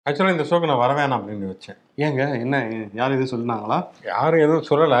ஆக்சுவலாக இந்த ஷோக்கு நான் வரவேணாம் அப்படின்னு வச்சேன். ஏங்க என்ன யாரும் எதுவும் சொன்னாங்களா? யாரும் எதுவும்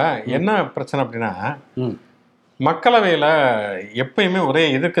சொல்லலை. என்ன பிரச்சனை அப்படின்னா, மக்களவையில் எப்பயுமே ஒரே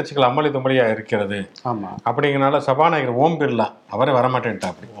எதிர்க்கட்சிகள் அமளி துமளியாக இருக்கிறது. ஆமாம். அப்படிங்கிறனால சபாநாயகர் ஓம் பிர்லா அவரே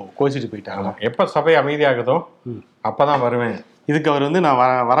வரமாட்டேன்ட்டா. அப்படி கோச்சிட்டு போயிட்டாங்களா? எப்போ சபை அமைதியாகுதோ அப்போ தான் வருவேன். இதுக்கு அவர் வந்து நான்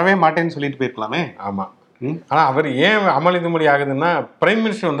வரவே மாட்டேன்னு சொல்லிட்டு போயிருக்கலாமே. ஆமாம். ஆனால் அவர் ஏன் அமளி துமளி ஆகுதுன்னா, பிரைம்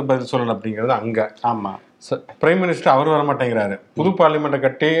மினிஸ்டர் வந்து பதில் சொல்லலை அப்படிங்கிறது அங்கே. ஆமாம். பிரைம் மினிஸ்டர் அவர் வரமாட்டேங்கிறாரு. புது பார்லிமெண்ட்டை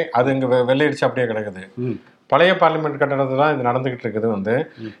கட்டி அது இங்கே வெள்ளையடிச்சு அப்படியே கிடக்குது. பழைய பார்லிமெண்ட் கட்டடத்துல தான் இது நடந்துகிட்டு இருக்குது. வந்து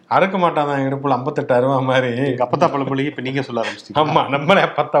அறுக்க மாட்டாங்க இடுப்புல 58 அருவா மாதிரி அப்பத்தா பழமொழி இப்ப நீங்க சொல்ல ஆரம்பிச்சிட்டீங்க. ஆமா, நம்மளே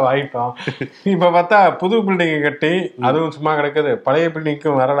அப்பத்தா வாங்கிட்டோம். இப்ப பார்த்தா புது பில்டிங்கை கட்டி அதுவும் சும்மா கிடக்குது. பழைய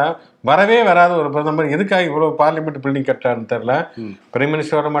பில்டிங்க்கும் வரவே வராது ஒரு பிரதமர். எதுக்காக இவ்வளவு பார்லிமெண்ட் பில்டிங் கட்டுறாருன்னு தெரியல. பிரைம்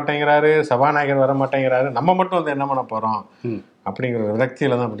மினிஸ்டர் வர மாட்டேங்கிறாரு, சபாநாயகர் வர மாட்டேங்கிறாரு. நம்ம மட்டும் வந்து என்ன பண்ண போறோம் அப்படிங்கிற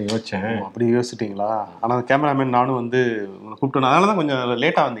விரக்தியில தான் அப்படி யோசிச்சேன். அப்படி யோசிச்சிட்டீங்களா? ஆனா கேமராமேன் நானும் வந்து கூப்பிட்டேன். அதனாலதான் கொஞ்சம்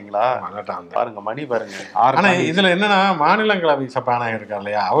லேட்டா வந்தீங்களா? லேட்டா வந்து பாருங்க, மணி பாருங்க. ஆனா இதுல என்னன்னா, மாநிலங்களவை சபாநாயகர் இருக்கார்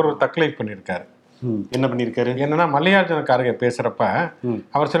இல்லையா, அவர் ஒரு தக்லைஃப் பண்ணியிருக்காரு. என்ன பண்ணிருக்காரு? என்னன்னா, மல்லிகார்ஜுன கார்கே பேசுறப்ப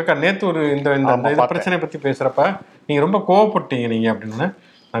அவர் சொல்லிருக்காரு, நேத்து ஒரு இந்த பிரச்சனை பத்தி பேசுறப்ப நீங்க ரொம்ப கோவப்பட்டீங்க நீங்க அப்படின்னு.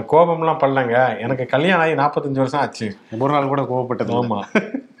 நான் கோபம்லாம் பண்ணலங்க, எனக்கு கல்யாணம் ஆகி 45 வருஷம் ஆச்சு, ஒரு நாள் கூட கோவப்பட்டது. ஆமா,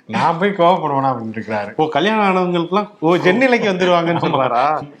 நான் போய் கோவப்படுவேனா அப்படின்னு இருக்கிறாரு. கல்யாணம் ஆனவங்களுக்குலாம் ஜென்னிலைக்கு வந்துருவாங்கன்னு சொல்றாரா?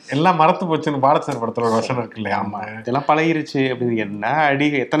 எல்லாம் மறத்து போச்சுன்னு பாலச்சந்திர படத்துல ஒரு வருஷம் இருக்கு இல்லையா? ஆமா, இதெல்லாம் பழகிருச்சு அப்படின்னு. என்ன அடி,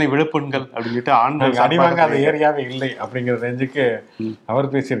 எத்தனை விழுப்பெண்கள் அப்படின்னு சொல்லிட்டு ஆண்கள் அடிவாங்க அது ஏரியாவே இல்லை அப்படிங்கிற ரேஞ்சுக்கு அவர்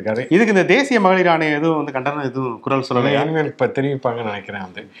பேசியிருக்காரு. இதுக்கு இந்த தேசிய மகளிர் ஆணையம் எதுவும் வந்து கண்டனம் எதுவும் குரல் சொல்லலை. இனிமேல் இப்ப தெரிவிப்பாங்கன்னு நினைக்கிறேன்.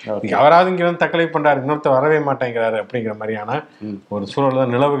 வந்து அவராது இங்க வந்து தக்கலை பண்றாரு, இன்னொருத்த வரவே மாட்டேங்கிறாரு அப்படிங்கிற மாதிரியான ஒரு சூழல்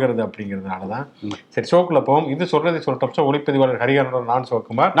தான் நிலவுகிறது. அப்படிங்கிறதுனாலதான் சரி ஷோக்குள்ள போவோம். இது சொல்றதை சொல்லிட்டோம். ஒளிப்பதிவாளர் ஹரிஹரனுடன் நான்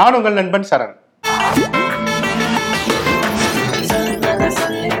சிவகுமார், நான் உங்கள் நண்பன் சரண்.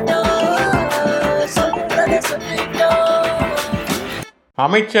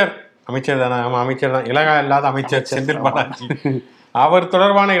 அமைச்சர் தானே? ஆமா, அமைச்சர் தான். இலகா இல்லாத அமைச்சர் செந்தில் பாலாஜி. அவர்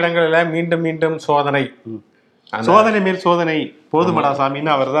தொடர்பான இடங்களில மீண்டும் மீண்டும் சோதனை மேல் சோதனை போதுமடா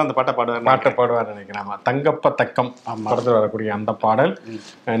சாமின்னு அவர் தான் அந்த பாட்டை பாடுவார் நினைக்கிறேன். தங்கப்ப தக்கம் படத்தில் வரக்கூடிய அந்த பாடல்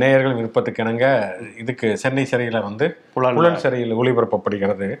நேயர்கள் விருப்பத்துக்கு இணங்க இதுக்கு சென்னை சிறையில வந்து புலன் சிறையில்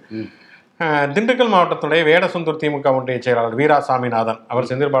ஒளிபரப்பப்படுகிறது. திண்டுக்கல் மாவட்டத்துடைய வேடசந்தூர் திமுக ஒன்றிய செயலாளர் வீரா சாமிநாதன் அவர்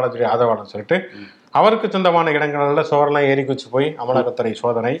செந்தில் பாலாஜி ஆதரவாளர் சொல்லிட்டு அவருக்கு சொந்தமான இடங்கள்ல சோரெல்லாம் ஏறி குச்சி போய் அமலாக்கத்துறை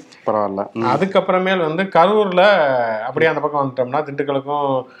சோதனை. பரவாயில்ல. அதுக்கப்புறமேல் வந்து கரூர்ல அப்படியே அந்த பக்கம் வந்துட்டோம்னா, திண்டுக்கலுக்கும்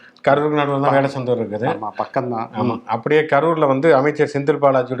கரூருக்கு நடுவில் தான் வேடசந்தூர் இருக்குது, பக்கம் தான். ஆமா, அப்படியே கரூர்ல வந்து அமைச்சர் செந்தில்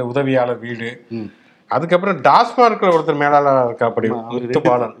பாலாஜியோட உதவியாளர் வீடு. அதுக்கப்புறம் டாஸ்மார்க்ல ஒருத்தர் மேலாளர் இருக்கா, அப்படி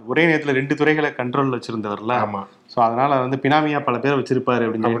முத்துபாலன். ஒரே நேரத்துல 2 துறைகளை கண்ட்ரோல் வச்சிருந்தவர்ல. ஆமா, சோ அதனால வந்து பினாமியா பல பேர் வச்சிருப்பாரு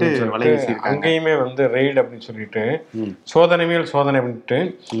அப்படின்னு அங்கேயுமே வந்து ரெய்டு அப்படின்னு சொல்லிட்டு சோதனை மேல் சோதனை அப்படின்ட்டு.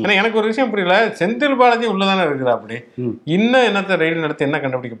 ஏன்னா எனக்கு ஒரு விஷயம் புரியல, செந்தில் பாலாஜி உள்ளதானே இருக்கிறா, அப்படி இன்னும் என்னத்த ரெய்டு நடத்தி என்ன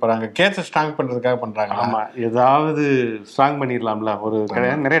கண்டுபிடிக்க போறாங்க? கேஸை ஸ்ட்ராங் பண்றதுக்காக பண்றாங்க. ஆமா, ஏதாவது ஸ்ட்ராங் பண்ணிடலாம்ல. ஒரு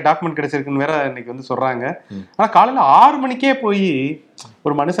நிறைய டாக்குமெண்ட் கிடைச்சிருக்குன்னு வேற இன்னைக்கு வந்து சொல்றாங்க. ஆனா காலையில 6 மணிக்கே போய்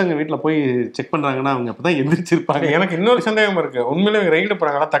ஒரு மனுஷங்க வீட்டுல போய் செக் பண்றாங்கன்னா அவங்க அப்பதான் எந்திரிச்சிருப்பாங்க. எனக்கு இன்னொரு சந்தேகம் இருக்கு, உண்மையிலே ரெய்டு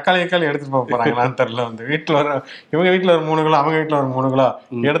போறாங்களா, தக்காளி எடுத்துட்டு போக போறாங்களான்னு தெரியல. வந்து வீட்டுல வர இவங்க வீட்டுல ஒரு 3 கிலோ, அவங்க வீட்டுல ஒரு 3 கிலோ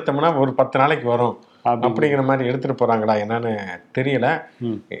எடுத்தோம்னா ஒரு 10 நாளைக்கு வரும் அப்படிங்கிற மாதிரி எடுத்துட்டு போறாங்களா என்னன்னு தெரியல.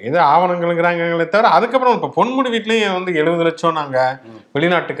 ஏதோ ஆவணங்கள்ங்கிறாங்களே தவிர. அதுக்கப்புறம் இப்ப பொன்முடி வீட்லயும் வந்து 70 லட்சம் நாங்க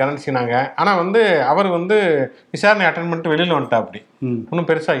வெளிநாட்டு கரன்சினாங்க. ஆனா வந்து அவர் வந்து விசாரணை அட்டன் பண்ணிட்டு வெளியில வந்துட்டா. அப்படி ஒன்றும்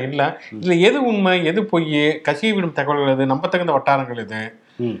பெருசா இல்லை. இதுல எது உண்மை எது பொய், கசிய விடும் தகவல்கள் எது, நம்பத்தகுந்த வட்டாரங்கள் எது,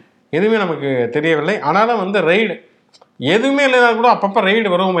 எதுவுமே நமக்கு தெரியவில்லை. ஆனாலும் வந்து ரெய்டு எதுவுமே இல்லைனா கூட அப்பப்ப ரெய்டு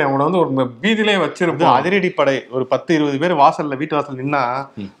வருவோமே, அவங்கள வந்து ஒரு பீதியிலே வச்சிருப்போம். அதிரடி படை ஒரு 10-20 பேர் வாசல்ல, வீட்டு வாசல் நின்னா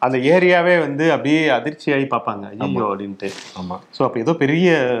அந்த ஏரியாவே வந்து அப்படியே அதிர்ச்சியாகி பார்ப்பாங்க, ஐயோ அப்படின்ட்டு. ஆமா, ஸோ அப்ப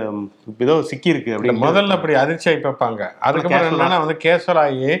ஏதோ சிக்கி இருக்கு அப்படி முதல்ல அப்படி அதிர்ச்சியாகி பார்ப்பாங்க. அதுக்கப்புறம் என்னன்னா வந்து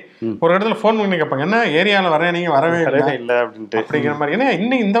கேஷுவலாகி ஒரு இடத்துல ஃபோன் பண்ணி கேட்பாங்க, என்ன ஏரியாவில் வரேன், நீங்க வரவே இல்லை அப்படின்ட்டு அப்படிங்கிற மாதிரி. ஏன்னா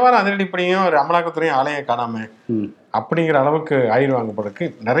இன்னும் இந்த வாரம் அதிரடிப்படையும் ஒரு அமலாக்கத்துறையும் ஆலையை காணாம அப்படிங்கிற அளவுக்கு ஆயிடுவாங்க போலக்கு.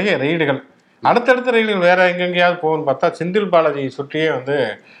 நிறைய ரெய்டுகள், அடுத்தடுத்த ரெய்டுகள் வேற எங்கெங்கேயாவது போகும்னு பார்த்தா செந்தில் பாலாஜியை சுற்றியே வந்து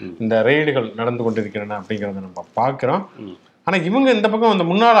இந்த ரெய்டுகள் நடந்து கொண்டிருக்கிறன அப்படிங்கிறத நம்ம பார்க்கிறோம். ஆனா இவங்க இந்த பக்கம் அந்த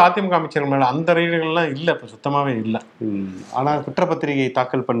முன்னாள் அதிமுக அமைச்சர்கள் மேல அந்த ரெய்டுகள்லாம் இல்லை, இப்ப சுத்தமாவே இல்லை. ஆனா குற்றப்பத்திரிகை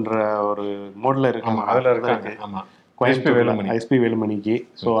தாக்கல் பண்ற ஒரு மோட்ல இருக்கு. அதுல இருக்காங்க. ஆமா, எஸ்பி வேலுமணிக்கு.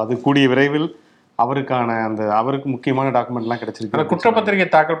 ஸோ அது கூடிய விரைவில் அவருக்கு முக்கியமான டாக்குமெண்ட்லாம் கிடைச்சிருக்கு. குற்றப்பத்திரிகை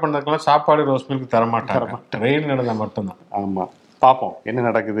தாக்கல் பண்றதுக்கெல்லாம் சாப்பாடு ரோஸ் மில்க் தரமாட்டாங்க, ரெய்டு நடந்தா மட்டும்தான். ஆமா, பார்ப்போம் என்ன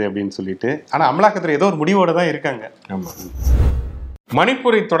நடக்குது அப்படின்னு சொல்லிட்டு. ஆனா அமலாக்கத்துறை ஏதோ ஒரு முடிவோட தான் இருக்காங்க. ஆமா,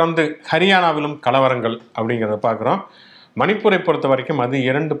 மணிப்பூரை தொடர்ந்து ஹரியானாவிலும் கலவரங்கள் அப்படிங்கிறத பார்க்குறோம். மணிப்பூரை பொறுத்த வரைக்கும் அது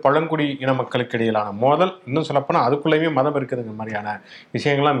 2 பழங்குடி இன மக்களுக்கு இடையிலான மோதல். இன்னும் சொல்லப்போனால் அதுக்குள்ளேயுமே மதம் இருக்குதுங்கிற மாதிரியான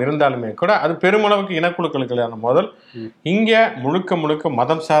விஷயங்கள்லாம் இருந்தாலுமே கூட அது பெருமளவுக்கு இனக்குழுக்களுக்கு இடையிலான மோதல். இங்கே முழுக்க முழுக்க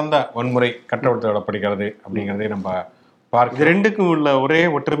மதம் சார்ந்த வன்முறை கட்டவிழ்த்து விடப்படுகிறது அப்படிங்கிறதே நம்ம இது ரெண்டுக்கும் உள்ள ஒரே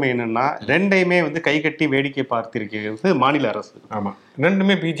ஒற்றுமை என்னன்னா, ரெண்டையுமே வந்து கை கட்டி வேடிக்கை பார்த்திருக்கிறது மாநில அரசு. ஆமா,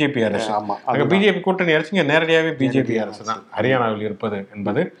 ரெண்டுமே பிஜேபி அரசு. ஆமா, அங்க பிஜேபி கூட்டணி அரசு, இங்க நேரடியாகவே பிஜேபி அரசு தான் ஹரியானாவில் இருப்பது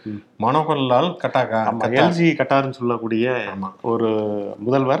என்பது மனோகர்லால் எல்ஜி கட்டார்னு சொல்லக்கூடிய ஒரு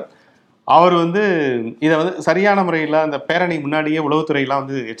முதல்வர். அவர் வந்து இதை வந்து சரியான முறையில் அந்த பேரணி முன்னாடியே உளவுத்துறையெல்லாம்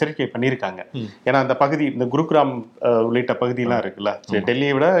வந்து எச்சரிக்கை பண்ணியிருக்காங்க. ஏன்னா அந்த பகுதி, இந்த குருகிராம் உள்ளிட்ட பகுதியெல்லாம் இருக்குல்ல,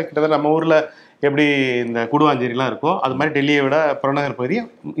 டெல்லியை விட கிட்டத்தட்ட நம்ம ஊர்ல எப்படி இந்த கூடுவாஞ்சேரிலாம் இருக்கோ அது மாதிரி டெல்லியை விட புறநகர் பகுதி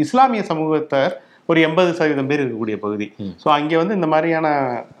இஸ்லாமிய சமூகத்தார் ஒரு 80% பேர் இருக்கக்கூடிய பகுதி. ஸோ அங்கே வந்து இந்த மாதிரியான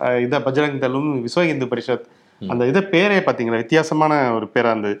இதை பஜ்ரங் தளும் விஸ்வ இந்து பரிஷத் அந்த இதை பேரே பார்த்தீங்களா வித்தியாசமான ஒரு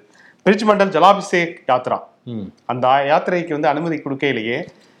பேரா இருந்தது. பிரிட்ஜ் மண்டல் ஜலாபிஷேக் யாத்ரா. அந்த யாத்திரைக்கு வந்து அனுமதி கொடுக்கையிலேயே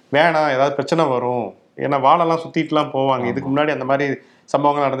வேணாம், ஏதாவது பிரச்சனை வரும், ஏன்னா வாழெல்லாம் சுற்றிட்டுலாம் போவாங்க. இதுக்கு முன்னாடி அந்த மாதிரி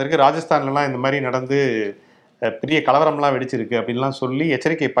சம்பவங்கள் நடந்திருக்கு. ராஜஸ்தான்லாம் இந்த மாதிரி நடந்து பெரிய கலவரம்லாம் வெடிச்சிருக்கு அப்படின்லாம் சொல்லி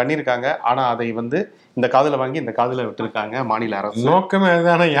எச்சரிக்கை பண்ணியிருக்காங்க. ஆனால் அதை வந்து இந்த காதில் வாங்கி இந்த காதில் விட்டுருக்காங்க மாநில அரசு. நோக்கமே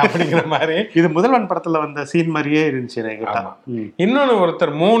அதுதானே அப்படிங்கிற மாதிரி. இது முதல்வன் படத்தில் வந்த சீன் மாதிரியே இருந்துச்சு. இன்னொன்று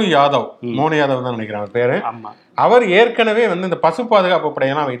ஒருத்தர் மோனு யாதவ் தான் நினைக்கிறேன் அவர் பேரு. அவர் ஏற்கனவே வந்து இந்த பசு பாதுகாப்பு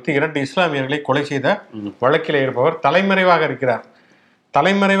படையெல்லாம் வைத்து 2 இஸ்லாமியர்களை கொலை செய்த வழக்கில் இருப்பவர். தலைமறைவாக இருக்கிறார்.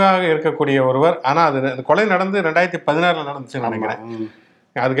 தலைமறைவாக இருக்கக்கூடிய ஒருவர். ஆனால் அது கொலை நடந்து 2016 நடந்துச்சுன்னு நினைக்கிறேன்.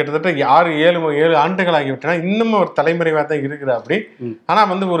 அது கிட்டத்தட்ட 6-7 ஆண்டுகள் ஆகிவிட்டன. இன்னும் ஒரு தலைமறைவாக தான் இருக்கிறார் அப்படி. ஆனா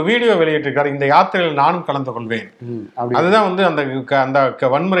வந்து ஒரு வீடியோ வெளியிட்டிருக்காரு, இந்த யாத்திரையில் நானும் கலந்து கொள்வேன். அதுதான் வந்து அந்த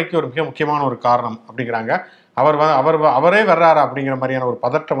வன்முறைக்கு ஒரு மிக முக்கியமான ஒரு காரணம் அப்படிங்கிறாங்க. அவரே வர்றாரா அப்படிங்கிற மாதிரியான ஒரு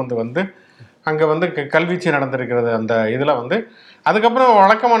பதற்றம் வந்து அங்க வந்து கல்வீச்சு நடந்திருக்கிறது அந்த இதுல வந்து. அதுக்கப்புறம்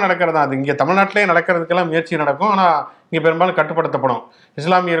வழக்கமா நடக்கிறது அது இங்க தமிழ்நாட்டிலே நடக்கிறதுக்கெல்லாம் முயற்சி நடக்கும். ஆனா இங்க பெரும்பாலும் கட்டுப்படுத்தப்படும்.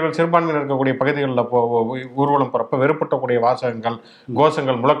 இஸ்லாமியர்கள் சிறுபான்மையில் இருக்கக்கூடிய பகுதிகளில் ஊர்வலம் போறப்ப வெறுப்பட்டக்கூடிய வாசகங்கள்,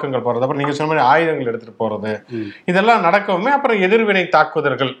 கோஷங்கள், முழக்கங்கள் போறது, அப்புறம் நீங்க சொன்ன மாதிரி ஆயுதங்கள் எடுத்துட்டு போறது, இதெல்லாம் நடக்கவுமே அப்புறம் எதிர்வினை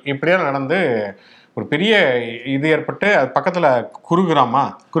தாக்குதல்கள் இப்படியே நடந்து ஒரு பெரிய இது ஏற்பட்டு அது பக்கத்துல குருகிராம்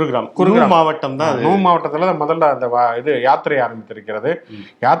மாவட்டம் தான். மாவட்டத்துல முதல்ல அந்த இது யாத்திரை ஆரம்பித்திருக்கிறது.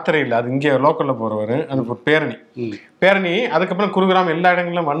 யாத்திரை இல்லை, அது இங்கே லோக்கல்ல போறவர், அது ஒரு பேரணி. அதுக்கப்புறம் குருகிராம் எல்லா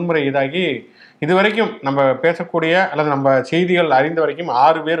இடங்களிலும் வன்முறை இதாகி இது வரைக்கும் நம்ம பேசக்கூடிய அல்லது நம்ம செய்திகள் அறிந்த வரைக்கும்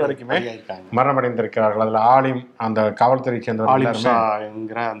 6 பேர் வரைக்குமே மரணமடைந்திருக்கிறார்கள். அதுல ஆலிம், அந்த காவல்துறை சேர்ந்தவர்,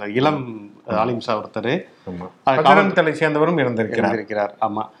 அந்த இளம் ஆலிம்சா ஒருத்தர், தலை சேர்ந்தவரும் இருந்திருக்கிறார்.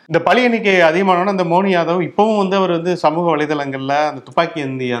 ஆமா, இந்த பழி எண்ணிக்கை அதிகமான இந்த மோனு யாதவ் இப்பவும் வந்து அவர் வந்து சமூக வலைதளங்கள்ல அந்த துப்பாக்கி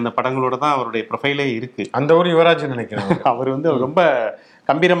ஏந்தி அந்த படங்களோட தான் அவருடைய ப்ரொஃபைலே இருக்கு. அந்த ஒரு யுவராஜ் நினைக்கிறேன். அவர் வந்து ரொம்ப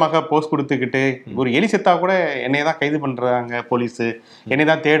கம்பீரமாக போஸ்ட் கொடுத்துக்கிட்டு, ஒரு எலி செத்தா கூட என்னை தான் கைது பண்றாங்க போலீஸ், என்னை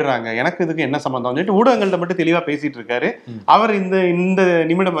தான் தேடுறாங்க, எனக்கு இதுக்கு என்ன சம்பந்தம் சொல்லிட்டு ஊடகங்கள்ட்ட மட்டும் தெளிவா பேசிட்டு இருக்காரு. அவர் இந்த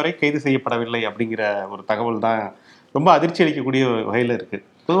நிமிடம் வரை கைது செய்யப்படவில்லை அப்படிங்கிற ஒரு தகவல் தான் ரொம்ப அதிர்ச்சி அளிக்கக்கூடிய வகையில இருக்கு.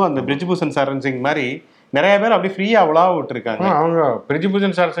 பொதுவாக அந்த பிரிஜ்பூஷன் சரண் சிங் மாதிரி நிறைய பேர் அப்படி ஃப்ரீயா அவ்வளோ விட்டுருக்காங்க. அவங்க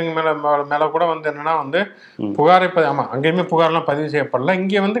பிரிஜ்பூஷன் சரண் சிங் மேல கூட வந்து என்னன்னா வந்து புகாரை அங்கேயுமே புகார்லாம் பதிவு செய்யப்படல.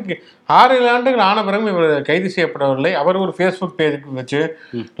 இங்கே வந்து 6 ஆண்டுகள் ஆன பிறகு இவர் கைது செய்யப்படவில்லை. அவர் ஒரு ஃபேஸ்புக் பேஜுக்கு வச்சு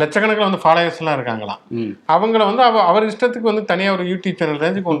லட்சக்கணக்கில் வந்து ஃபாலோவர்ஸ் எல்லாம் இருக்காங்களாம். அவங்கள வந்து அவர் இஷ்டத்துக்கு வந்து தனியாக ஒரு யூடியூப்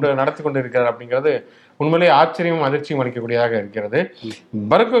சேனல் நடத்தி கொண்டு இருக்கிறார் அப்படிங்கிறது உண்மையிலேயே ஆச்சரியமும் அதிர்ச்சியும் அளிக்கக்கூடியதாக இருக்கிறது.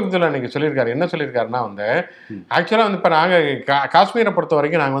 பரக் அப்துல்லா இன்னைக்கு சொல்லியிருக்காரு. என்ன சொல்லியிருக்காருன்னா வந்து ஆக்சுவலாக வந்து இப்போ நாங்கள் காஷ்மீரை பொறுத்த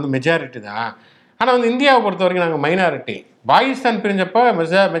வரைக்கும் நாங்கள் வந்து மெஜாரிட்டி தான். ஆனால் வந்து இந்தியாவை பொறுத்த வரைக்கும் நாங்கள் மைனாரிட்டி. பாகிஸ்தான் பிரிஞ்சப்போ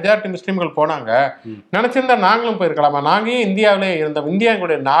மெஜாரிட்டி முஸ்லீம்கள் போனாங்க. நினச்சிருந்தா நாங்களும் போயிருக்கலாமா? நாங்கள் இந்தியாவிலே இருந்தோம். இந்தியா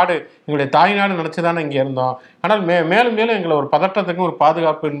எங்களுடைய நாடு, எங்களுடைய தாய் நாடு நினச்சிதானே இங்கே இருந்தோம். ஆனால் மேலும் மேலும் எங்களை ஒரு பதற்றத்துக்கும் ஒரு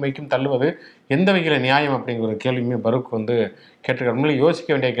பாதுகாப்பின்மைக்கும் தள்ளுவது எந்த வகையில் நியாயம் அப்படிங்கிற ஒரு கேள்வியுமே பரூக் வந்து கேட்டிருக்காரு. உண்மையிலே யோசிக்க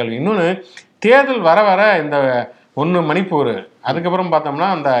வேண்டிய கேள்வி. இன்னொன்று, தேர்தல் வர வர இந்த மணிப்பூர், அதுக்கப்புறம் பார்த்தோம்னா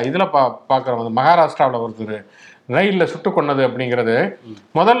அந்த இதில் பார்க்குறோம், அந்த மகாராஷ்டிராவில் ஒருத்தர் ரயிலில் சுட்டு கொண்டது அப்படிங்கிறது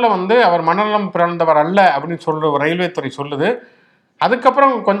முதல்ல வந்து அவர் மனநலம் பிறந்தவர் அல்ல அப்படின்னு ரயில்வே துறை சொல்லுது.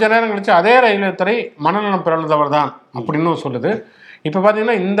 அதுக்கப்புறம் கொஞ்ச நேரம் கழிச்சு அதே ரயில்வே துறை மனநலம் பிறந்தவர் தான் அப்படின்னு சொல்லுது. இப்போ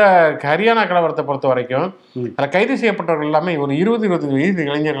பார்த்தீங்கன்னா இந்த ஹரியானா கலவரத்தை பொறுத்த வரைக்கும் அதில் கைது செய்யப்பட்டவர்கள் எல்லாமே ஒரு 20-25 வயது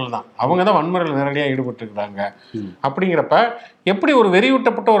இளைஞர்கள் தான். அவங்க தான் வன்முறையில் நேரடியாக ஈடுபட்டுருக்கிறாங்க. அப்படிங்கிறப்ப எப்படி ஒரு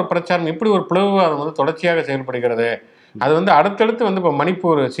வெறியூட்டப்பட்ட ஒரு பிரச்சாரம், எப்படி ஒரு பிளவு அது வந்து தொடர்ச்சியாக செயல்படுகிறது? அது வந்து அடுத்தடுத்து வந்து இப்போ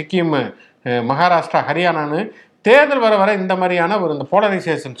மணிப்பூர், சிக்கிம், மகாராஷ்டிரா, ஹரியானான்னு தேர்தல் வர வர இந்த மாதிரியான ஒரு இந்த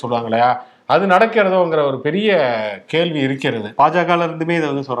போலரைசேஷன் சொல்லுவாங்க இல்லையா, அது நடக்கிறதோங்கிற ஒரு பெரிய கேள்வி இருக்கிறது. பாஜகல இருந்துமே இதை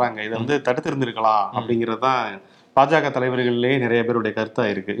வந்து சொல்றாங்க, இதை வந்து தடுத்து இருந்திருக்கலாம் அப்படிங்கிறது தான் பாஜக தலைவர்களே நிறைய பேருடைய கருத்தா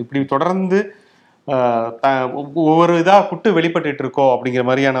இருக்கு. இப்படி தொடர்ந்து ஒவ்வொரு இதா புட்டு வெளிப்பட்டு இருக்கோ அப்படிங்கிற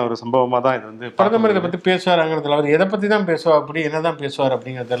மாதிரியான ஒரு சம்பவமா தான் இது வந்து. பிரதமர் இதை பத்தி பேசுவாருங்கிறதுல அவர் எதை பத்தி தான் பேசுவார், அப்படி என்னதான் பேசுவார்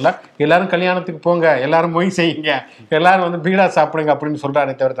அப்படிங்கிறதுல எல்லாரும் கல்யாணத்துக்கு போங்க, எல்லாரும் போய் செய்யுங்க, எல்லாரும் வந்து பீடா சாப்பிடுங்க அப்படின்னு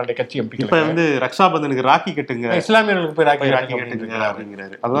சொல்றாரு தவிர தன்னுடைய கட்சி எம்பி இப்ப வந்து ரக்ஷாபந்தனுக்கு ராக்கி கட்டுங்க, இஸ்லாமியர்களுக்கு போய் ராக்கி கட்டுங்க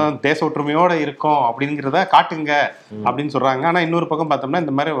அப்படிங்கிறாரு. அதான் தேச ஒற்றுமையோட இருக்கும் அப்படிங்கிறத காட்டுங்க அப்படின்னு சொல்றாங்க. ஆனா இன்னொரு பக்கம் பார்த்தோம்னா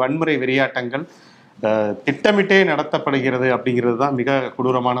இந்த மாதிரி வன்முறை வெறியாட்டங்கள் திட்டமிட்டே நடத்தப்படுகிறது அப்படிங்கிறது தான் மிக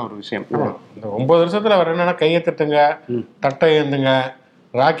கொடூரமான ஒரு விஷயம். இந்த 9 வருஷத்துல அவர் என்னன்னா கையை தட்டுங்க, தட்டை ஏந்துங்க,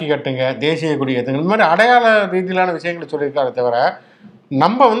 ராக்கி கட்டுங்க, தேசிய கொடி ஏத்துங்க, இந்த மாதிரி அடையாள ரீதியிலான விஷயங்களை சொல்லியிருக்காரு தவிர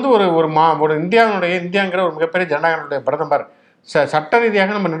நம்ம வந்து ஒரு இந்தியாங்கிற ஒரு மிகப்பெரிய ஜனநாயகனுடைய பிரதமர் சட்ட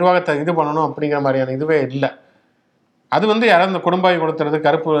ரீதியாக நம்ம நிர்வாகத்தை இது பண்ணணும் அப்படிங்கிற மாதிரியான இதுவே இல்லை. அது வந்து யாராவது இந்த குடும்பாய் கொடுத்துறது,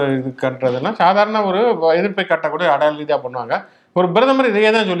 கருப்பு இது கட்டுறதுன்னா சாதாரண ஒரு எதிர்ப்பை கட்டக்கூடிய அடையாள ரீதியாக பண்ணுவாங்க. ஒரு பிரதமர் இதையே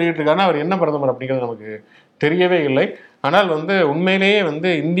தான் சொல்லிட்டு இருக்காருன்னா அவர் என்ன பிரதமர் அப்படிங்கிறது நமக்கு தெரியவே இல்லை. ஆனால் வந்து உண்மையிலேயே வந்து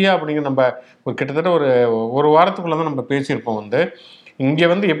இந்தியா அப்படிங்கிற நம்ம ஒரு கிட்டத்தட்ட ஒரு வாரத்துக்குள்ள தான் நம்ம பேசியிருப்போம். வந்து இங்கே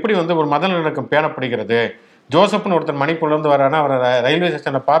வந்து எப்படி வந்து ஒரு மத நல்லிணக்கம் பேணப்படுகிறது. ஜோசப்னு ஒருத்தர் மணிப்பூர்லேருந்து வரானா, அவர் ரயில்வே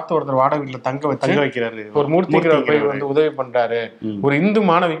ஸ்டேஷனை பார்த்து ஒருத்தர் வாடகை வீட்டில் தங்க வைக்கிறாரு, ஒரு மூர்த்திங்கிற போய் வந்து உதவி பண்றாரு. ஒரு இந்து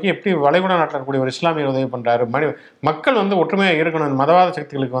மாணவிக்கு எப்படி வளைகுடா நாட்டில் இருக்கக்கூடிய ஒரு இஸ்லாமியர் உதவி பண்றாரு. மக்கள் வந்து ஒற்றுமையாக இருக்கணும், மதவாத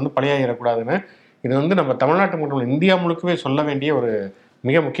சக்திகளுக்கு வந்து பலியாகிடக்கூடாதுன்னு இது வந்து நம்ம தமிழ்நாட்டு மட்டும் இந்தியா முழுக்கவே சொல்ல வேண்டிய ஒரு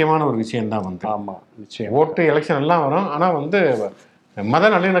மிக முக்கியமான ஒரு விஷயம்தான் வந்து. ஆமாம், நிச்சயம். ஓட்டு எலெக்ஷன் எல்லாம் வரும், ஆனால் வந்து மத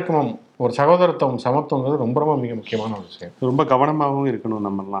நல்லிணக்கமும் ஒரு சகோதரத்துவம் சமத்துவங்கிறது ரொம்ப ரொம்ப மிக முக்கியமான ஒரு விஷயம். ரொம்ப கவனமாகவும் இருக்கணும்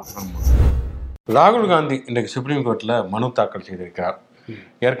நம்மெல்லாம். ஆமாம். ராகுல் காந்தி இன்றைக்கு சுப்ரீம் கோர்ட்டில் மனு தாக்கல் செய்திருக்கிறார்.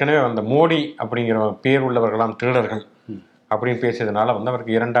 ஏற்கனவே அந்த மோடி அப்படிங்கிற பேர் உள்ளவர்களாம் திருடர்கள் அப்படின்னு பேசியதுனால வந்து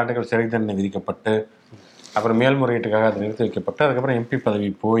அவருக்கு 2 ஆண்டுகள் சிறை தண்டனை விதிக்கப்பட்டு அப்புறம் மேல்முறையீட்டுக்காக அது நிறுத்தி வைக்கப்பட்டு அதுக்கப்புறம் எம்பி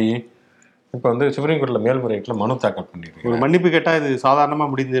பதவி போய் இப்போ வந்து சுப்ரீம் கோர்ட்டில் மேல்முறையீட்டில் மனு தாக்கல் பண்ணியிருக்கு. ஒரு மன்னிப்பு கேட்டால் இது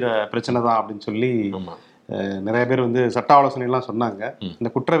சாதாரணமாக முடிஞ்சிற பிரச்சனை தான் அப்படின்னு சொல்லி நிறைய பேர் வந்து சட்ட ஆலோசனைலாம் சொன்னாங்க. இந்த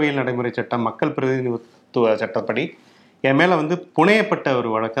குற்றவியல் நடைமுறை சட்டம், மக்கள் பிரதிநிதித்துவ சட்டப்படி என் மேலே வந்து புனையப்பட்ட ஒரு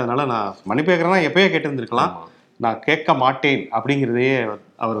வழக்கு, அதனால நான் மன்னிப்பு கேட்குறேன்னா எப்பயே கேட்டிருந்துருக்கலாம், நான் கேட்க மாட்டேன் அப்படிங்கிறதையே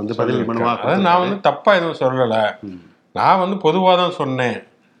அவர் வந்து பதில் மனுவாக. அதாவது நான் வந்து தப்பாக எதுவும் சொல்லலை, நான் வந்து பொதுவாக தான் சொன்னேன்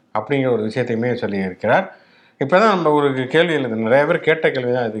அப்படிங்கிற ஒரு விஷயத்தையுமே சொல்லி இருக்கிறார். இப்போ தான் நம்ம ஒரு கேள்வி எழுது, நிறைய பேர் கேட்ட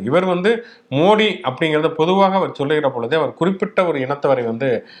கேள்வி தான் இது. இவர் வந்து மோடி அப்படிங்கிறத பொதுவாக அவர் சொல்லுகிற பொழுதே அவர் குறிப்பிட்ட ஒரு இனத்தவரை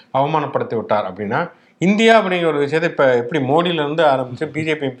வந்து அவமானப்படுத்தி விட்டார் அப்படின்னா இந்தியா அப்படிங்கிற ஒரு விஷயத்தை இப்போ எப்படி மோடியிலேருந்து ஆரம்பித்து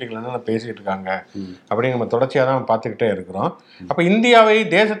பிஜேபி எம்பிகள் என்ன பேசிக்கிட்டு இருக்காங்க அப்படின்னு நம்ம தொடர்ச்சியாக தான் பார்த்துக்கிட்டே இருக்கிறோம். அப்போ இந்தியாவை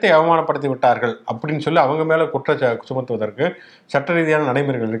தேசத்தை அவமானப்படுத்தி விட்டார்கள் அப்படின்னு சொல்லி அவங்க மேலே சுமத்துவதற்கு சட்ட ரீதியான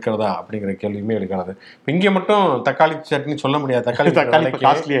நடைமுறைகள் இருக்கிறதா அப்படிங்கிற கேள்வியுமே எடுக்கிறது. இப்போ இங்கே மட்டும் தக்காளி சட்னி சொல்ல முடியாது, தக்காளி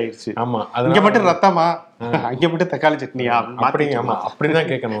காஸ்ட்லி ஆயிடுச்சு. ஆமாம், அது மட்டும் ரத்தமா, அங்கே மட்டும் தக்காளி சட்னியா அப்படிங்க. ஆமாம்,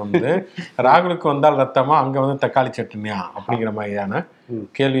 அப்படிதான் கேட்கணும். வந்து ராகுலுக்கு வந்தால் ரத்தமா, அங்கே வந்து தக்காளி சட்னியா அப்படிங்கிற மாதிரியான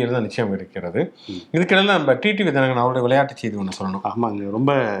கேள்விகள் தான் நிச்சயம் இருக்கிறது. இதுக்கிடையில நம்ம டிடிவி தினகரன் அவருடைய விளையாட்டு செய்தி ஒன்று சொல்லணும். ஆமாங்க,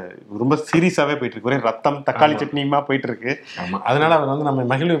 ரொம்ப ரொம்ப சீரியஸாவே போயிட்டு இருக்கு, ஒரே ரத்தம் தக்காளி சட்னியுமா போயிட்டு இருக்கு. ஆமாம், அதனால அவர் வந்து நம்ம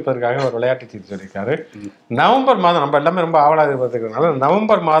மகிழ்விப்பதற்காக ஒரு விளையாட்டு செய்தி சொல்லியிருக்காரு. நவம்பர் மாதம் நம்ம எல்லாமே ரொம்ப ஆவலாக இருக்கிறதுனால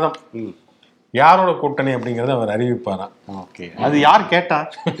நவம்பர் மாதம் யாரோட கூட்டணி அப்படிங்கறத அவர் அறிவிப்பாராம். ஓகே, அது யார் கேட்டா?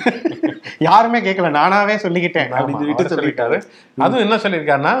 யாருமே கேட்கல, நானாவே சொல்லிக்கிட்டேன் அப்படின்னு சொல்லிட்டாரு. அதுவும் என்ன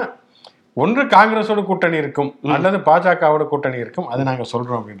சொல்லியிருக்காருன்னா, ஒன்று காங்கிரஸோட கூட்டணி இருக்கும் அல்லது பாஜகவோட கூட்டணி இருக்கும், அதை நாங்க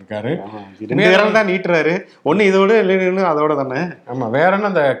சொல்றோம் அப்படின்னு இருக்காரு. தான் நீட்டுறாரு, ஒண்ணு இதோட இல்லைன்னு அதோட தானே. ஆமா, வேற என்ன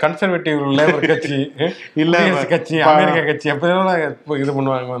அந்த கன்சர்வேட்டிவ் லேபர் கட்சி இல்ல கட்சி, அமெரிக்கா கட்சி அப்படி இது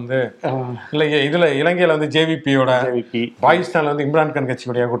பண்ணுவாங்க வந்து. இல்ல இதுல இலங்கையில வந்து ஜேவிபியோட, பாகிஸ்தான்ல வந்து இம்ரான் கான்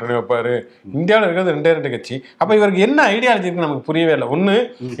கட்சியோட கூட்டணி வைப்பாரு. இந்தியாவில் இருக்கிறது 2 கட்சி. அப்ப இவருக்கு என்ன ஐடியாலஜி இருக்கு நமக்கு புரியவே இல்லை. ஒண்ணு,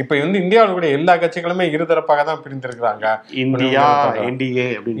 இப்ப வந்து இந்தியாவில் கூடிய எல்லா கட்சிகளுமே இருதரப்பாக தான் பிரிந்திருக்கிறாங்க. இந்தியா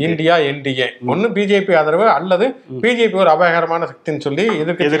என்டிஏ, ஒன்னு பிஜேபி ஆதரவு அல்லது பிஜேபி ஒரு அபாயகரமான சக்தின்னு சொல்லி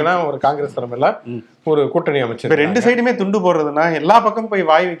எதிர்க்கட்சிகளாம் ஒரு காங்கிரஸ் தலைமையில ஒரு கூட்டணி அமைச்சர். 2 சைடுமே துண்டு போடுறதுன்னா எல்லா பக்கமும் போய்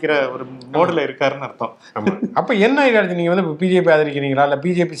வாய் வைக்கிற ஒரு மோடுல இருக்காருன்னு அர்த்தம். அப்ப என்ன ஐடியாலஜி? நீங்க வந்து பிஜேபி ஆதரிக்கிறீங்களா, இல்ல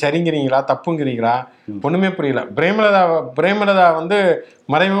பிஜேபி சரிங்கிறீங்களா, தப்புங்கிறீங்களா? ஒண்ணுமே புரியல. பிரேமலதா வந்து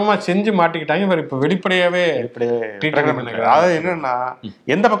மறைமுகமா செஞ்சு மாட்டிக்கிட்டாங்க. இவர் இப்ப வெளிப்படையாவே அதாவது என்னன்னா,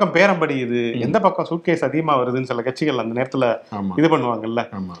 எந்த பக்கம் பேரம் படியுது, எந்த பக்கம் சூட்கேஸ் அதிகமா வருதுன்னு சில கட்சிகள் அந்த நேரத்துல இது பண்ணுவாங்கல்ல.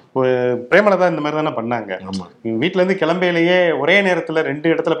 பிரேமலதா இந்த மாதிரி தானே பண்ணாங்க. வீட்டுல இருந்து கிளம்பையிலேயே ஒரே நேரத்துல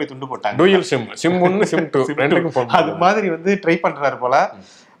 2 இடத்துல போய் துண்டு போட்டாங்க. அது மாதிரி வந்து ட்ரை பண்றாரு போல.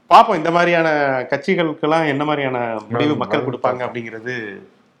 பாப்போம் இந்த மாதிரியான கட்சிகளுக்கு எல்லாம் என்ன மாதிரியான முடிவு மக்கள் கொடுப்பாங்க அப்படிங்கிறது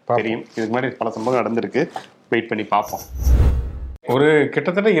தெரியும். இதுக்கு மாதிரி பல சம்பவம் நடந்திருக்கு, வெயிட் பண்ணி பார்ப்போம். ஒரு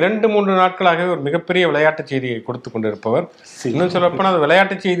கிட்டத்தட்ட 2-3 நாட்களாகவே ஒரு மிகப்பெரிய விளையாட்டு செய்தியை கொடுத்து கொண்டிருப்பவர். இன்னும் சொல்லப்போனால் அது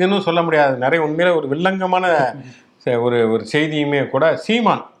விளையாட்டு செய்தின்னு சொல்ல முடியாது, நிறைய உண்மையில ஒரு வில்லங்கமான ஒரு செய்தியுமே கூட.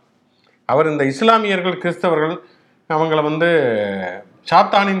 சீமான் அவர் இந்த இஸ்லாமியர்கள் கிறிஸ்தவர்கள் அவங்கள வந்து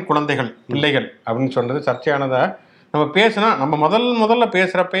சாத்தானின் பிள்ளைகள் அப்படின்னு சொன்னது சர்ச்சையானதா நம்ம பேசினா, நம்ம முதல்ல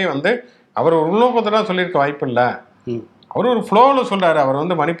பேசுகிறப்பே வந்து அவர் ஒரு உள்நோக்கத்தான் சொல்லியிருக்க வாய்ப்பு இல்லை. அவர் ஒரு ஃப்ளோவில் சொல்றாரு. அவர்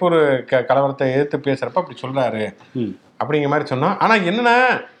வந்து மணிப்பூர் கலவரத்தை எதிர்த்து பேசுறப்ப அப்படி சொல்றாரு அப்படிங்கிற மாதிரி சொன்னோம். ஆனா என்னன்னா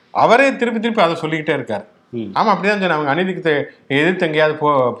அவரே திருப்பி அதை சொல்லிக்கிட்டே இருக்காரு. ஆமா அப்படிதான் சொன்னேன். அவங்க அநீதிக்கு எதிர்த்து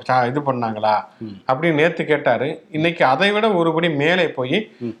எங்கேயாவது இது பண்ணாங்களா அப்படின்னு நேத்து கேட்டாரு. இன்னைக்கு அதை விட ஒருபடி மேலே போய்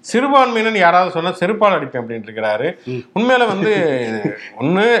சிறுபான்மையினு யாராவது சொன்னா செருப்பால் அடிப்பேன் அப்படின்னு இருக்கிறாரு. உண்மையில வந்து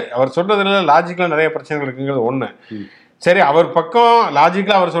ஒண்ணு அவர் சொல்றதுல லாஜிக்கலா நிறைய பிரச்சனைகள் இருக்குங்கிறது ஒண்ணு. சரி, அவர் பக்கம்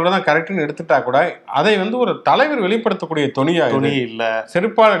லாஜிக்கலா அவர் சொல்றதான் கரெக்ட்னு எடுத்துட்டா கூட அதை வந்து ஒரு தலைவர் வெளிப்படுத்தக்கூடிய துணி இல்ல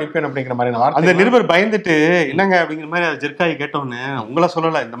செருப்பால் அடிப்பேன் அப்படிங்கிற மாதிரி அந்த நிருபர் பயந்துட்டு என்னங்க அப்படிங்கிற மாதிரி அதை ஜெர்க்காய் கேட்டோன்னு உங்களை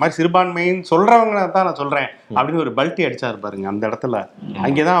சொல்லல, இந்த மாதிரி சிறுபான்மைன்னு சொல்றவங்க தான் நான் சொல்றேன் அப்படின்னு ஒரு பல்ட்டி அடிச்சாரு பாருங்க. அந்த இடத்துல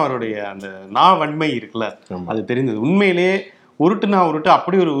அங்கேதான் அவருடைய அந்த வன்மை இருக்குல்ல அது தெரிந்தது. உண்மையிலேயே உருட்டுனா உருட்டு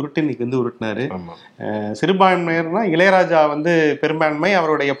அப்படி ஒரு உருட்டு இன்னைக்கு வந்து உருட்டினாரு. சிறுபான்மையர்னா இளையராஜா வந்து பெரும்பான்மை,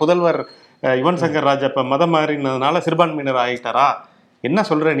 அவருடைய புதல்வர் யுவன் சங்கர் ராஜா இப்ப மதம் மாறினதுனால சிறுபான்மையினர் ஆகிட்டாரா, என்ன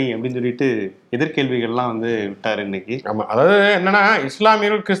சொல்ற நீ அப்படின்னு சொல்லிட்டு எதிர்கேள்விகள்லாம் வந்து விட்டாரு இன்னைக்கு. ஆமா, அதாவது என்னன்னா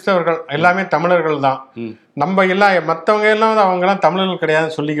இஸ்லாமியர்கள் கிறிஸ்தவர்கள் எல்லாமே தமிழர்கள் தான். நம்ம எல்லாம் மற்றவங்க எல்லாம் வந்து அவங்க எல்லாம் தமிழர்கள்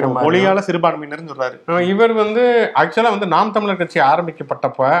கிடையாதுன்னு சொல்லிக்கிற மொழியால சிறுபான்மையினர் சொல்றாரு. இவர் வந்து ஆக்சுவலா வந்து நாம் தமிழர் கட்சி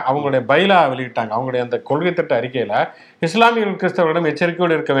ஆரம்பிக்கப்பட்டப்ப அவங்களுடைய பைலா வெளியிட்டாங்க. அவங்களுடைய அந்த கொள்கை திட்ட அறிக்கையில இஸ்லாமியர்கள் கிறிஸ்தவர்களிடம்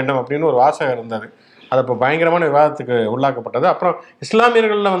எச்சரிக்கையோடு இருக்க வேண்டும் அப்படின்னு ஒரு வாசகம் இருந்தது. அது இப்போ பயங்கரமான விவாதத்துக்கு உள்ளாக்கப்பட்டது. அப்புறம்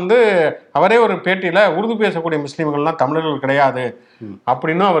இஸ்லாமியர்களில் வந்து அவரே ஒரு பேட்டியில் உருது பேசக்கூடிய முஸ்லீம்கள்லாம் தமிழர்கள் கிடையாது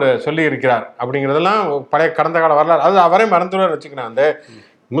அப்படின்னு அவர் சொல்லி இருக்கிறார். அப்படிங்கிறதெல்லாம் பழைய கடந்த கால வரலாறு. அது அவரே மறந்துடுவார் வச்சுக்கிறேன். அந்த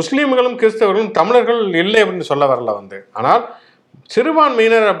முஸ்லீம்களும் கிறிஸ்தவர்களும் தமிழர்கள் இல்லை அப்படின்னு சொல்ல வரல வந்து. ஆனால்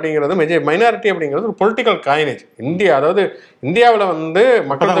சிறுபான்மையினர் அப்படிங்கிறது மைனாரிட்டி அப்படிங்கிறது ஒரு பொலிட்டிக்கல் காயினேஜ். இந்தியா, அதாவது இந்தியாவில் வந்து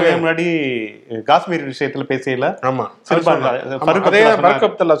மக்கள் தொகை முன்னாடி காஷ்மீர் விஷயத்துல பேசல. ஆமா,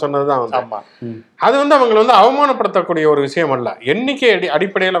 பர்கப்துல்லா சொன்னதுதான் வந்து அது வந்து அவங்களை வந்து அவமானப்படுத்தக்கூடிய ஒரு விஷயம் அல்ல. எண்ணிக்கை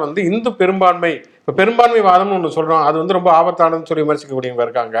அடிப்படையில வந்து இந்து பெரும்பான்மை, இப்போ பெரும்பான்மை வாதம்னு ஒன்று சொல்றோம், அது வந்து ரொம்ப ஆபத்தானதுன்னு சொல்லி விமர்சிக்கக்கூடியவங்க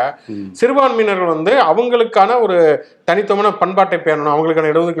இருக்காங்க. சிறுபான்மையினர்கள் வந்து அவங்களுக்கான ஒரு தனித்துவமான பண்பாட்டை பேணணும்,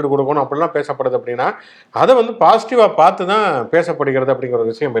 அவங்களுக்கான இடஒதுக்கீடு கொடுக்கணும் அப்படிலாம் பேசப்படுது. அப்படின்னா அதை வந்து பாசிட்டிவா பார்த்து தான் பேசப்படுகிறது அப்படிங்கிற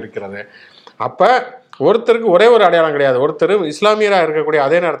ஒரு விஷயம் இருக்கிறது. அப்ப ஒருத்தருக்கு ஒரே ஒரு அடையாளம் கிடையாது. ஒருத்தர் இஸ்லாமியராக இருக்கக்கூடிய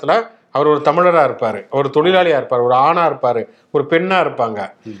அதே நேரத்தில் அவர் ஒரு தமிழராக இருப்பார், ஒரு தொழிலாளியாக இருப்பார், ஒரு ஆணாக இருப்பார், ஒரு பெண்ணாக இருப்பாங்க.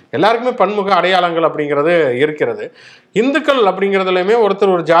 எல்லாருக்குமே பன்முக அடையாளங்கள் அப்படிங்கிறது இருக்கிறது. இந்துக்கள் அப்படிங்கிறதுலையுமே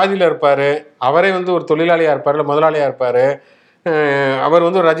ஒருத்தர் ஒரு ஜாதியில் இருப்பார், அவரே வந்து ஒரு தொழிலாளியாக இருப்பார், இல்லை முதலாளியாக இருப்பார், அவர்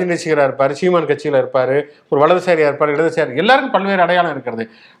வந்து ஒரு ரஜினி ரசிகராக இருப்பார், சீமான் கட்சியில் இருப்பார், ஒரு வலதுசாரியாக இருப்பார், இடதுசாரி, எல்லாருக்கும் பல்வேறு அடையாளம் இருக்கிறது.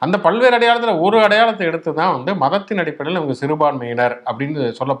 அந்த பல்வேறு அடையாளத்தில் ஒரு அடையாளத்தை எடுத்து தான் வந்து மதத்தின் அடிப்படையில் அவங்க சிறுபான்மையினர் அப்படின்னு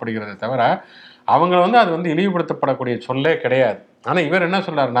சொல்லப்படுகிறதே தவிர அவங்க வந்து அது வந்து இழிவுபடுத்தப்படக்கூடிய சொல்லே கிடையாது. ஆனால் இவர் என்ன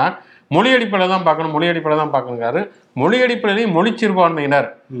சொல்றாருன்னா மொழி அடிப்படையில் தான் பார்க்கணும், மொழி அடிப்படையில் தான் பார்க்கணுங்காரு. மொழி அடிப்படையிலையும் மொழி சிறுபான்மையினர்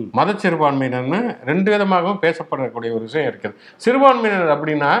மத சிறுபான்மையினர்னு ரெண்டு விதமாகவும் பேசப்படக்கூடிய ஒரு விஷயம் இருக்குது. சிறுபான்மையினர்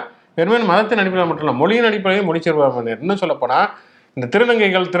அப்படின்னா வெறுமே மதத்தின் அடிப்படையில் மட்டும் இல்லை, மொழியின் அடிப்படையில் மொழி சிறுபான்மையினர். இன்னும் சொல்லப்போனால் இந்த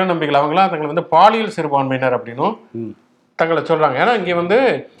திருநங்கைகள் திருநம்பிகள் அவங்களாம் தங்களை வந்து பாலியல் சிறுபான்மையினர் அப்படின்னும் தங்களை சொல்றாங்க. ஏன்னா இங்கே வந்து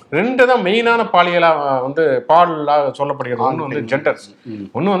ரெண்டு தான் மெயினான பாலியலாக வந்து பாலாக சொல்லப்படுகிறது. ஒன்று வந்து ஜெண்டர்ஸ்,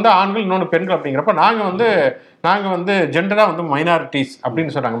 ஒன்று வந்து ஆண்கள், இன்னொன்று பெண்கள். அப்படிங்கிறப்ப நாங்கள் வந்து ஜெண்டராக வந்து மைனாரிட்டிஸ்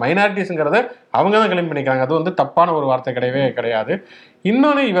அப்படின்னு சொல்கிறாங்க. மைனாரிட்டிஸுங்கிறத அவங்க தான் கிளைம் பண்ணிக்கிறாங்க. அது வந்து தப்பான ஒரு வார்த்தை கிடையவே கிடையாது.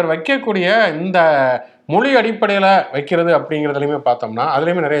 இன்னொன்று இவர் வைக்கக்கூடிய இந்த மொழி அடிப்படையில் வைக்கிறது அப்படிங்கிறதுலையுமே பார்த்தோம்னா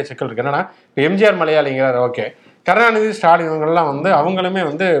அதுலேயுமே நிறைய சிக்கல் இருக்குது. என்னன்னா இப்போ எம்ஜிஆர் மலையாளிங்கிறார், ஓகே, கருணாநிதி ஸ்டாலின் இவங்கெல்லாம் வந்து அவங்களுமே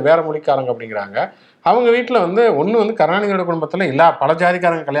வந்து வேற மொழிக்காரங்க அப்படிங்கிறாங்க. அவங்க வீட்டில் வந்து ஒன்று வந்து கருணாநிதியோட குடும்பத்தில் எல்லா பல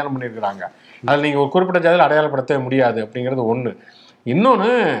ஜாதிக்காரங்க கல்யாணம் பண்ணியிருக்கிறாங்க. அதில் நீங்கள் ஒரு குறிப்பிட்ட ஜாதியில் அடையாளப்படுத்தவே முடியாது அப்படிங்கிறது ஒன்று. இன்னொன்று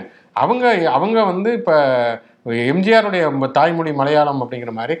அவங்க வந்து இப்போ எம்ஜிஆருடைய தாய்மொழி மலையாளம்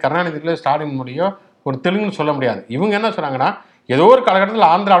அப்படிங்கிற மாதிரி கருணாநிதியில ஸ்டாலின் மொழியோ ஒரு தெலுங்குன்னு சொல்ல முடியாது. இவங்க என்ன சொல்கிறாங்கன்னா ஏதோ ஒரு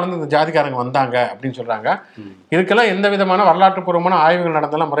காலகட்டத்தில் ஆந்திராவிலேருந்து இந்த ஜாதிக்காரங்க வந்தாங்க அப்படின்னு சொல்கிறாங்க. இதுக்கெல்லாம் எந்த விதமான வரலாற்று பூர்வமான ஆய்வுகள்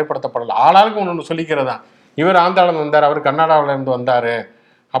நடந்தெல்லாம் முறைப்படுத்தப்படலை. ஆளாளுக்கு ஒன்று சொல்லிக்கிறதா, இவர் ஆந்திராவிலேருந்து வந்தார், அவர் கர்நாடகாவிலேருந்து வந்தார்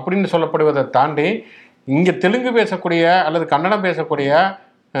அப்படின்னு சொல்லப்படுவதை தாண்டி இங்கே தெலுங்கு பேசக்கூடிய அல்லது கன்னடம் பேசக்கூடிய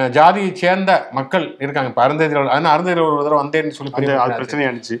ஜாதியை சேர்ந்த மக்கள் இருக்காங்க. இப்போ அருந்ததியில் ஒரு தடவை வந்தேன்னு சொல்லி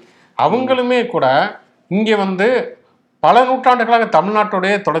பிரச்சனையாச்சு. அவங்களுமே கூட இங்கே வந்து பல நூற்றாண்டுகளாக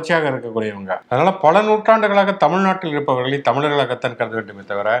தமிழ்நாட்டுடைய தொடர்ச்சியாக இருக்கக்கூடியவங்க. அதனால பல நூற்றாண்டுகளாக தமிழ்நாட்டில் இருப்பவர்களை தமிழர்களாகத்தான் கருத வேண்டுமே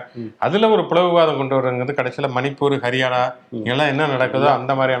தவிர அதுல ஒரு பிளவுவாதம் கொண்டு வருங்கிறது கடைசியில மணிப்பூர், ஹரியானா எல்லாம் என்ன நடக்குதோ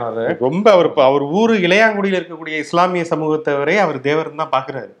அந்த மாதிரியான ஒரு ரொம்ப அவர் ஊரு இளையாங்குடியில் இருக்கக்கூடிய இஸ்லாமிய சமூகத்தை வரை அவர் தேவர் தான்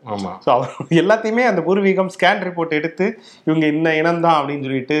பாக்குறாரு. ஆமா, அவர் எல்லாத்தையுமே அந்த பூர்வீகம் ஸ்கேன் ரிப்போர்ட் எடுத்து இவங்க இன்ன இனம் தான் அப்படின்னு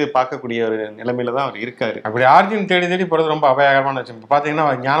சொல்லிட்டு பார்க்கக்கூடிய ஒரு நிலைமையில தான் அவர் இருக்காரு. அப்படி ஆர்ஜின் தேடி போறது ரொம்ப அபாயகரமான விஷயம். இப்போ பாத்தீங்கன்னா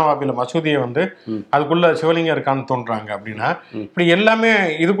ஞானவாபியில மசூதியை வந்து அதுக்குள்ள சிவலிங்கம் இருக்கான்னு தோன்றாங்க. அப்படின்னா இப்படி எல்லாமே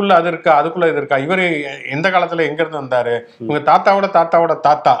இதுக்குள்ள அது இருக்கா, அதுக்குள்ள இது இருக்கா, இவரு எந்த காலத்துல எங்க இருந்து வந்தாரு, இவங்க தாத்தாவோட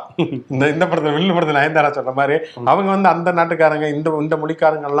தாத்தா இந்த படத்துல வில்லு படத்துல நயன்தாரா சொல்ற மாதிரி அவங்க வந்து அந்த நாட்டுக்காரங்க இந்த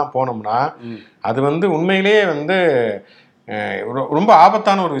மொழிக்காரங்க எல்லாம் போனோம்னா அது வந்து உண்மையிலேயே வந்து ரொம்ப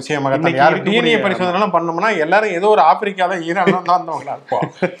ஆபத்தான ஒரு விஷயமாக யாரும் டிஎன்ஏ பரிசோதனை பண்ணோம்னா எல்லாரும் ஏதோ ஒரு ஆப்பிரிக்கால ஈரான்ல தான் வந்தவங்களா இருப்போம்,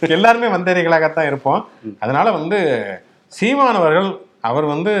 எல்லாருமே வந்தேரிகளாகத்தான் இருப்போம். அதனால சீமானவர்கள் அவர்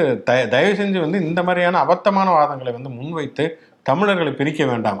தயவு செஞ்சு இந்த மாதிரியான அபத்தமான வாதங்களை முன்வைத்து தமிழர்களை பிரிக்க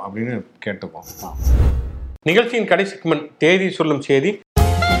வேண்டாம் அப்படின்னு கேட்டுப்போம். நிகழ்ச்சியின் கடைசி செக்மெண்ட் தேதி சொல்லும் செய்தி.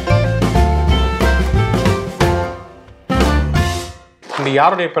 இந்த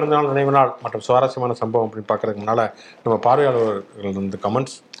யாருடைய பிறந்தநாள், நினைவு நாள் மற்றும் சுவாரஸ்யமான சம்பவம் அப்படின்னு பார்க்கறதுக்கு முன்னால நம்ம பார்வையாளர்கள்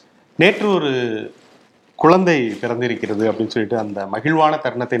கமெண்ட்ஸ். நேற்று ஒரு குழந்தை பிறந்திருக்கிறது அப்படின்னு சொல்லிட்டு அந்த மகிழ்வான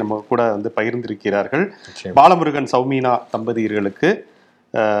தருணத்தை நம்ம கூட பகிர்ந்திருக்கிறார்கள். பாலமுருகன் சௌமீனா தம்பதியர்களுக்கு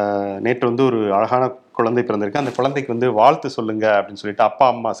நேற்று ஒரு அழகான குழந்தை பிறந்திருக்கு. அந்த குழந்தைக்கு வாழ்த்து சொல்லுங்க அப்படின்னு சொல்லிட்டு அப்பா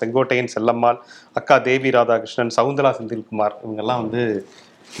அம்மா செங்கோட்டையன் செல்லம்மாள், அக்கா தேவி ராதாகிருஷ்ணன், சவுந்தரா செந்தில்குமார் இவங்கெல்லாம்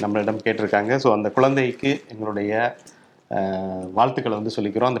நம்மளிடம் கேட்டிருக்காங்க. ஸோ அந்த குழந்தைக்கு எங்களுடைய வாழ்த்துக்களை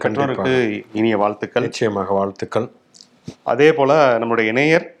சொல்லிக்கிறோம். அந்த பெற்றோருக்கு இனிய வாழ்த்துக்கள். நிச்சயமாக வாழ்த்துக்கள். அதே போல நம்முடைய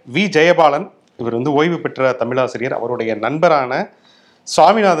இணையர் வி ஜெயபாலன், இவர் ஓய்வு பெற்ற தமிழாசிரியர், அவருடைய நண்பரான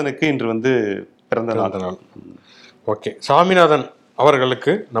சுவாமிநாதனுக்கு இன்று பிறந்த நாள். ஓகே, சுவாமிநாதன்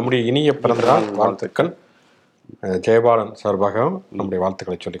அவர்களுக்கு நம்முடைய இனிய பிறந்தநாள் வாழ்த்துக்கள். ஜெயபாலன் சார்பாக நம்முடைய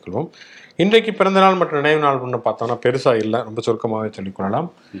வாழ்த்துக்களை சொல்லிக்கொள்வோம். இன்றைக்கு பிறந்தநாள் மற்றும் நினைவு நாள் பார்த்தோம்னா பெருசா இல்லை, ரொம்ப சுருக்கமாகவே சொல்லிக்கொள்ளலாம்.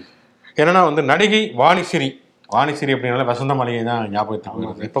 ஏன்னா நடிகை வாணிசிறி அப்படின்னால வசந்த மாளிகை தான் ஞாபகத்துக்கு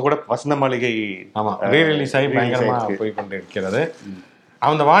வருது. இப்போ கூட வசந்த மாளிகை ரீரிலீஸ் ஆகி பயங்கரமா போய் கொண்டு இருக்கிறது.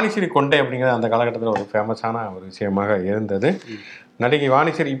 அந்த வாணிசிறி கொண்டை அப்படிங்கிறது அந்த காலகட்டத்தில் ஒரு ஃபேமஸான ஒரு விஷயமாக இருந்தது. நடிகை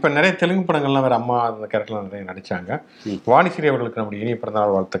வாணிசிறி இப்போ நிறைய தெலுங்கு படங்கள்லாம் வேற அம்மா அந்த கேரக்டர்லாம் நிறைய நடிச்சாங்க. வாணிசிறி அவர்களுக்கு நம்முடைய இனிய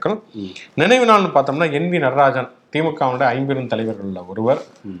பிறந்தநாள் வாழ்த்துக்கள். நினைவு நாள்னு பார்த்தோம்னா என்.வி. நடராஜன், திமுகவுடைய 50 தலைவர்களில் ஒருவர்.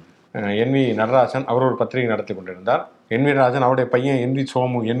 என்.வி. நடராஜன் அவர் ஒரு பத்திரிகை நடத்தி கொண்டிருந்தார். என்.வி. நடராஜன் அவருடைய பையன் என்.வி.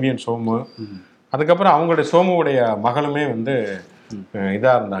 சோமு, அதுக்கப்புறம் அவங்களுடைய சோமுவுடைய மகளுமே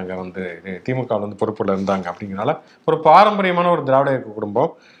இதாக இருந்தாங்க, திமுகவில் பொறுப்பில் இருந்தாங்க. அப்படிங்கிறனால ஒரு பாரம்பரியமான ஒரு திராவிட இயக்க குடும்பம்.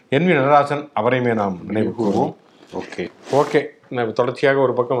 என்.வி. நடராஜன் அவரையுமே நாம் நினைவு கூறுவோம். ஓகே தொடர்ச்சியாக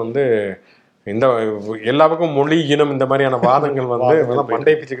ஒரு பக்கம் இந்த எல்லா பக்கம் மொழி இனம் இந்த மாதிரியான வாதங்கள்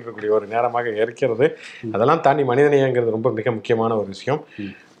மண்டை பிச்சுக்கிட்டு இருக்கக்கூடிய ஒரு நேரமாக இருக்கிறது. அதெல்லாம் தாண்டி மனிதநேயங்கிறது ரொம்ப மிக முக்கியமான ஒரு விஷயம்.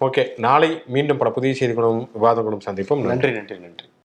 ஓகே, நாளை மீண்டும் பல புதிய செய்திகளும் விவாதங்களும் சந்திப்போம். நன்றி.